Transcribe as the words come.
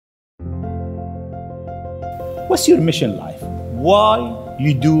What's your mission in life? Why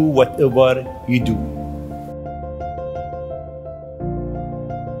you do whatever you do?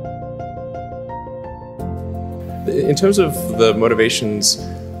 In terms of the motivations,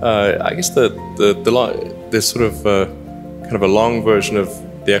 I guess the sort of kind of a long version of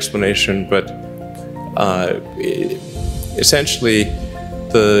the explanation, but essentially,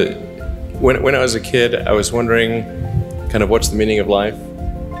 when I was a kid, I was wondering kind of what's the meaning of life,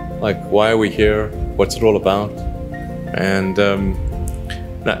 like why are we here, what's it all about, and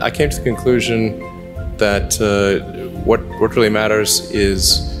I came to the conclusion that what really matters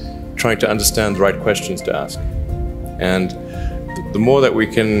is trying to understand the right questions to ask. And the more that we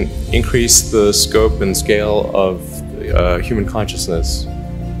can increase the scope and scale of human consciousness,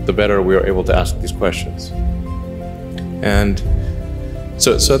 the better we are able to ask these questions. And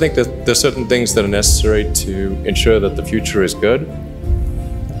so I think that there's certain things that are necessary to ensure that the future is good.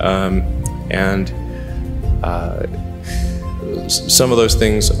 Some of those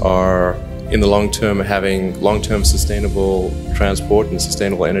things are, in the long term, having long-term sustainable transport and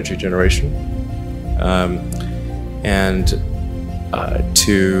sustainable energy generation.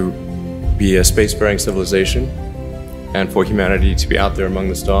 To be a spacefaring civilization, and for humanity to be out there among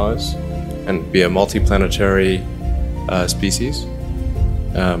the stars and be a multi-planetary species.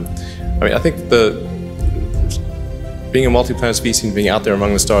 I mean, I think being a multi-planet species and being out there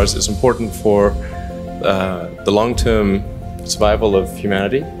among the stars is important for the long-term survival of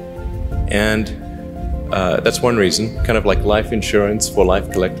humanity, and that's one reason, kind of like life insurance for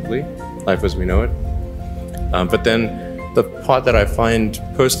life collectively, life as we know it. But then the part that I find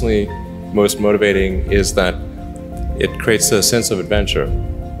personally most motivating is that it creates a sense of adventure,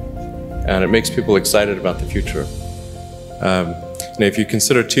 and it makes people excited about the future. And if you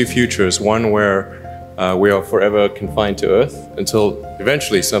consider two futures, one where we are forever confined to Earth until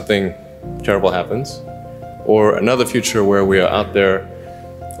eventually something terrible happens, or another future where we are out there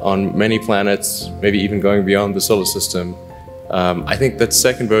on many planets, maybe even going beyond the solar system, I think that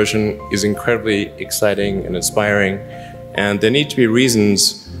second version is incredibly exciting and inspiring, and there need to be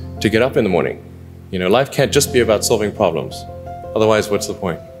reasons to get up in the morning. You know, life can't just be about solving problems. Otherwise, what's the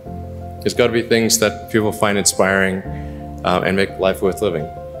point? There's got to be things that people find inspiring and make life worth living.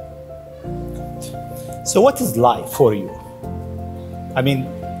 So what is life for you? I mean,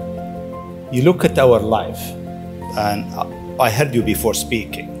 you look at our life, and I heard you before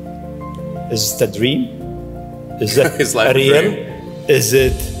speaking. Is it a dream? Is it Is life real? Is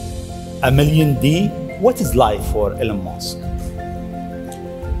it a million D? What is life for Elon Musk?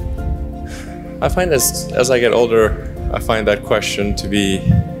 I find as I get older, I find that question to be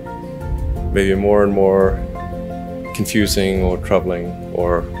maybe more and more confusing or troubling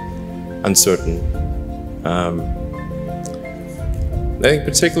or uncertain. I think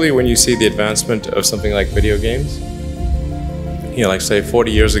particularly when you see the advancement of something like video games, you know, like say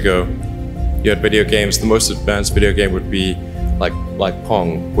 40 years ago, you had video games. The most advanced video game would be like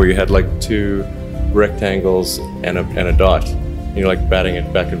Pong, where you had like two rectangles and a dot. You're like batting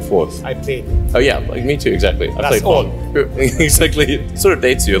it back and forth. I played. Oh yeah, like me too, exactly. I played Pong. Exactly, it sort of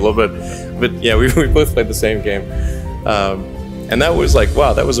dates you a little bit, but yeah, we both played the same game, and that was like,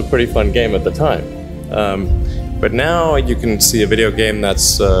 wow, that was a pretty fun game at the time. But now you can see a video game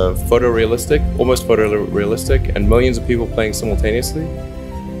that's photorealistic, almost photorealistic, and millions of people playing simultaneously,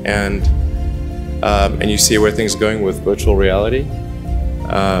 and you see where things are going with virtual reality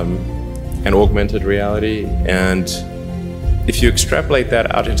and augmented reality. And if you extrapolate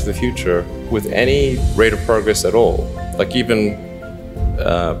that out into the future with any rate of progress at all, like even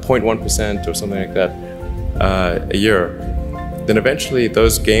 0.1% or something like that a year, then eventually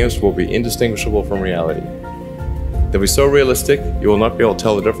those games will be indistinguishable from reality. They'll be so realistic, you will not be able to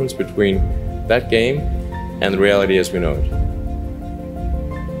tell the difference between that game and the reality as we know it.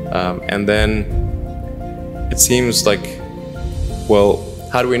 And then it seems like, well,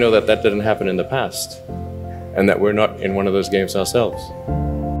 how do we know that that didn't happen in the past and that we're not in one of those games ourselves?